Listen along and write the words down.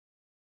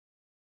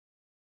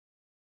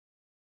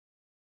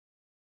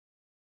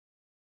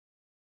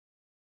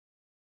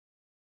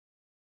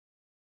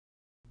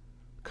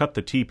Cut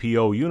the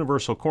TPO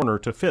universal corner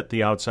to fit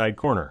the outside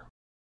corner.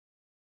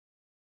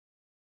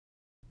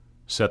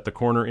 Set the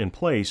corner in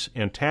place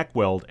and tack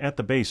weld at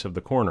the base of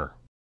the corner.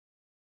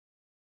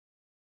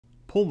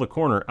 Pull the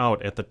corner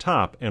out at the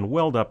top and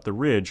weld up the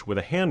ridge with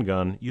a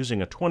handgun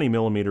using a 20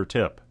 mm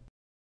tip.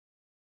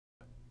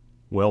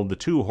 Weld the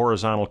two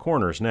horizontal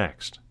corners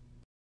next.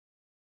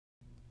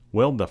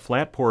 Weld the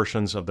flat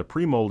portions of the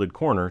pre-molded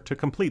corner to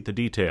complete the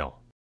detail.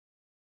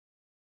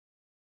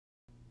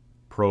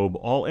 Probe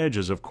all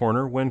edges of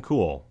corner when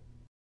cool.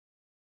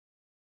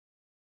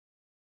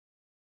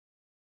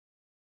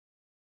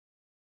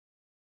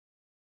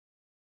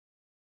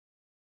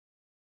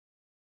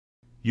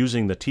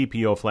 Using the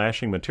TPO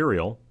flashing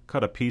material,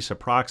 cut a piece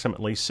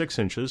approximately 6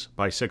 inches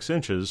by 6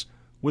 inches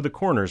with the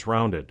corners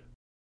rounded.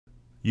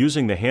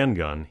 Using the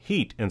handgun,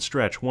 heat and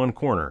stretch one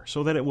corner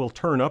so that it will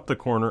turn up the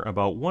corner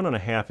about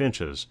 1½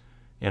 inches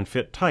and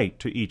fit tight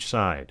to each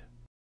side.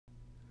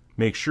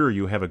 Make sure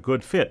you have a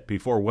good fit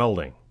before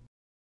welding.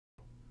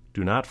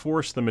 Do not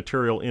force the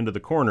material into the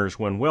corners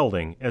when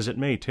welding, as it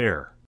may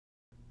tear.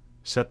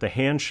 Set the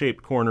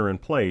hand-shaped corner in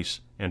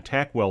place and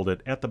tack weld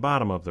it at the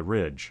bottom of the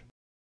ridge.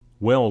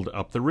 Weld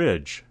up the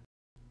ridge.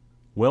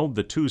 Weld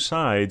the two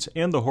sides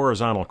and the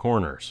horizontal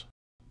corners.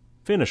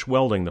 Finish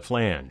welding the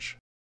flange.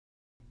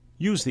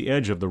 Use the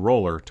edge of the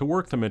roller to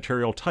work the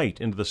material tight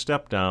into the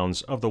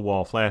step-downs of the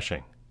wall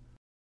flashing.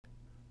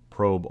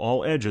 Probe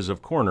all edges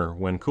of corner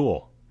when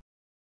cool.